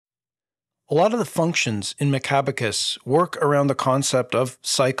A lot of the functions in Macabacus work around the concept of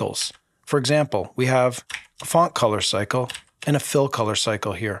cycles. For example, we have a font color cycle and a fill color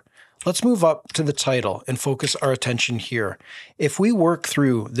cycle here. Let's move up to the title and focus our attention here. If we work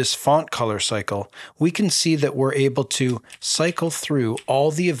through this font color cycle, we can see that we're able to cycle through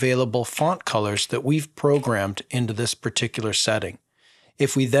all the available font colors that we've programmed into this particular setting.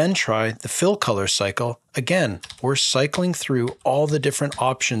 If we then try the fill color cycle, again, we're cycling through all the different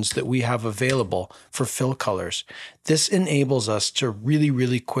options that we have available for fill colors. This enables us to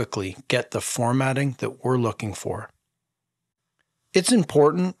really quickly get the formatting that we're looking for. It's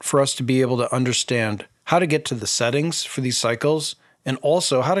important for us to be able to understand how to get to the settings for these cycles and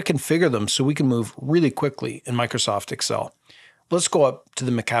also how to configure them so we can move really quickly in Microsoft Excel. Let's go up to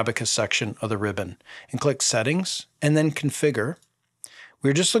the Macabacus section of the ribbon and click Settings and then Configure.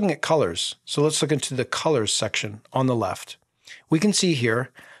 We're just looking at colors, so let's look into the colors section on the left. We can see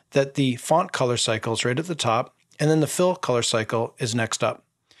here that the font color cycle is right at the top, and then the fill color cycle is next up.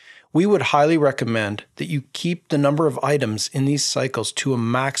 We would highly recommend that you keep the number of items in these cycles to a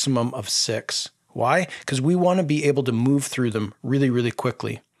maximum of 6. Why? Because we want to be able to move through them really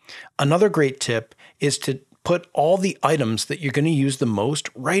quickly. Another great tip is to put all the items that you're going to use the most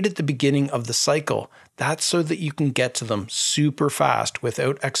right at the beginning of the cycle. That's so that you can get to them super fast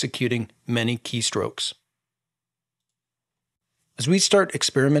without executing many keystrokes. As we start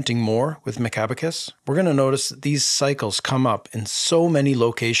experimenting more with Macabacus, we're going to notice that these cycles come up in so many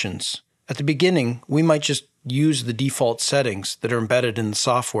locations. At the beginning, we might just use the default settings that are embedded in the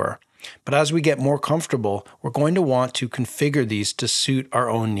software. But as we get more comfortable, we're going to want to configure these to suit our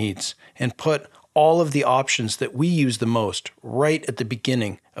own needs and put all of the options that we use the most right at the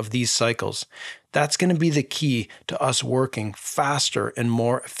beginning of these cycles. That's going to be the key to us working faster and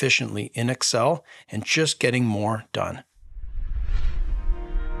more efficiently in Excel and just getting more done.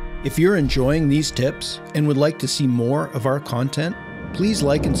 If you're enjoying these tips and would like to see more of our content, please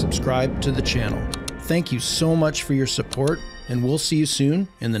like and subscribe to the channel. Thank you so much for your support, and we'll see you soon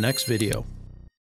in the next video.